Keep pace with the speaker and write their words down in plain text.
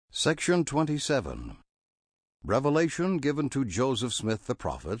Section 27. Revelation given to Joseph Smith the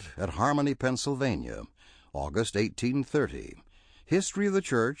prophet at Harmony, Pennsylvania, August 1830. History of the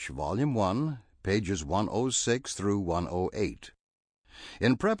Church, Volume 1, pages 106 through 108.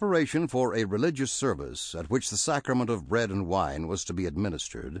 In preparation for a religious service at which the sacrament of bread and wine was to be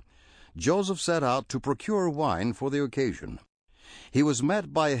administered, Joseph set out to procure wine for the occasion. He was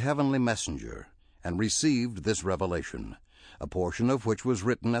met by a heavenly messenger, and received this revelation, a portion of which was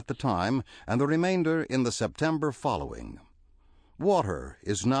written at the time, and the remainder in the September following. Water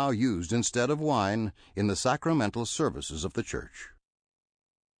is now used instead of wine in the sacramental services of the Church.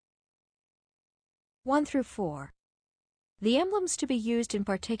 1 through 4. The emblems to be used in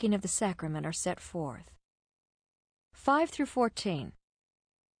partaking of the sacrament are set forth. 5 through 14.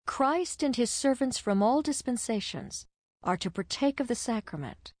 Christ and his servants from all dispensations are to partake of the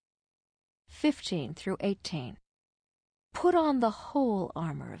sacrament. 15 through 18. Put on the whole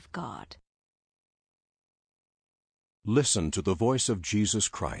armor of God. Listen to the voice of Jesus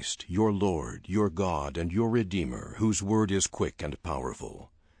Christ, your Lord, your God, and your Redeemer, whose word is quick and powerful.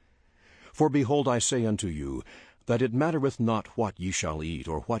 For behold, I say unto you, that it mattereth not what ye shall eat,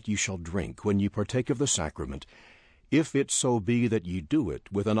 or what ye shall drink, when ye partake of the sacrament, if it so be that ye do it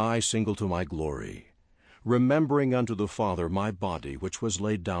with an eye single to my glory, remembering unto the Father my body which was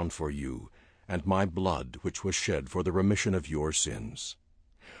laid down for you, and my blood which was shed for the remission of your sins.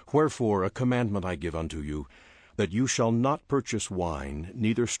 Wherefore a commandment I give unto you, that you shall not purchase wine,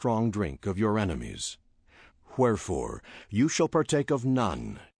 neither strong drink of your enemies. Wherefore you shall partake of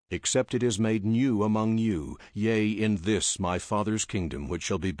none, except it is made new among you, yea, in this my Father's kingdom, which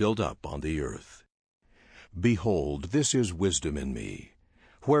shall be built up on the earth. Behold, this is wisdom in me.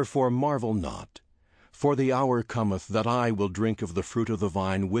 Wherefore marvel not. For the hour cometh that I will drink of the fruit of the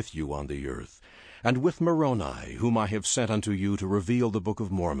vine with you on the earth, and with Moroni, whom I have sent unto you to reveal the book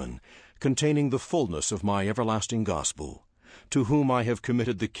of Mormon, containing the fullness of my everlasting gospel, to whom I have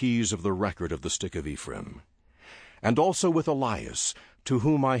committed the keys of the record of the stick of Ephraim. And also with Elias, to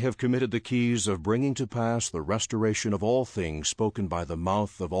whom I have committed the keys of bringing to pass the restoration of all things spoken by the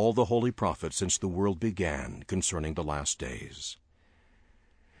mouth of all the holy prophets since the world began concerning the last days.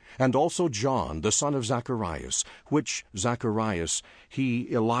 And also John, the son of Zacharias, which Zacharias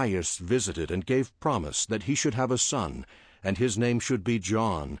he Elias visited, and gave promise that he should have a son, and his name should be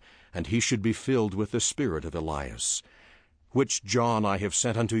John, and he should be filled with the spirit of Elias. Which John I have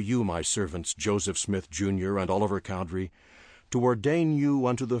sent unto you, my servants, Joseph Smith, Jr., and Oliver Cowdery, to ordain you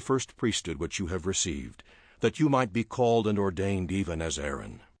unto the first priesthood which you have received, that you might be called and ordained even as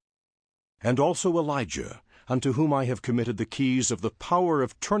Aaron. And also Elijah, unto whom I have committed the keys of the power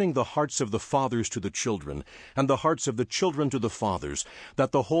of turning the hearts of the fathers to the children, and the hearts of the children to the fathers,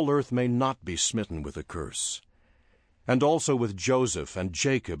 that the whole earth may not be smitten with a curse. And also with Joseph, and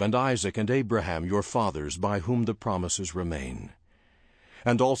Jacob, and Isaac, and Abraham, your fathers, by whom the promises remain.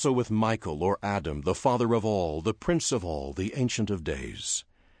 And also with Michael, or Adam, the father of all, the prince of all, the Ancient of Days.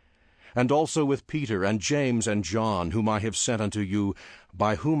 And also with Peter, and James, and John, whom I have sent unto you,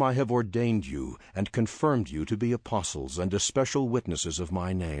 by whom I have ordained you, and confirmed you to be apostles, and especial witnesses of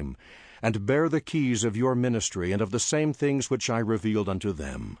my name, and bear the keys of your ministry, and of the same things which I revealed unto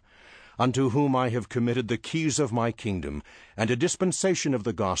them, unto whom I have committed the keys of my kingdom, and a dispensation of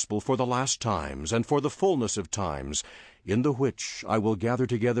the gospel for the last times, and for the fullness of times, in the which I will gather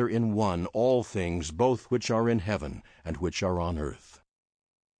together in one all things, both which are in heaven, and which are on earth.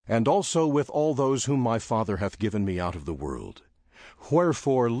 And also with all those whom my Father hath given me out of the world.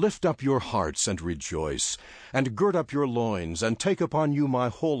 Wherefore lift up your hearts, and rejoice, and gird up your loins, and take upon you my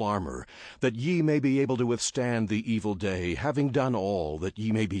whole armor, that ye may be able to withstand the evil day, having done all, that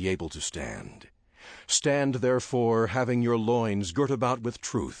ye may be able to stand. Stand therefore, having your loins girt about with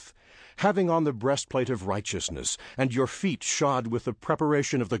truth, having on the breastplate of righteousness, and your feet shod with the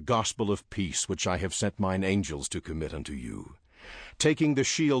preparation of the gospel of peace, which I have sent mine angels to commit unto you. Taking the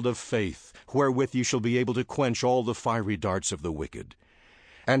shield of faith, wherewith ye shall be able to quench all the fiery darts of the wicked.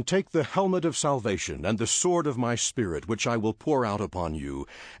 And take the helmet of salvation, and the sword of my Spirit, which I will pour out upon you,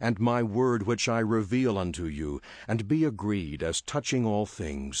 and my word which I reveal unto you, and be agreed as touching all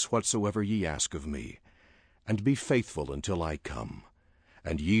things, whatsoever ye ask of me. And be faithful until I come.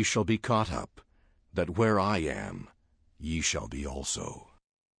 And ye shall be caught up, that where I am, ye shall be also.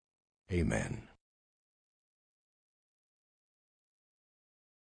 Amen.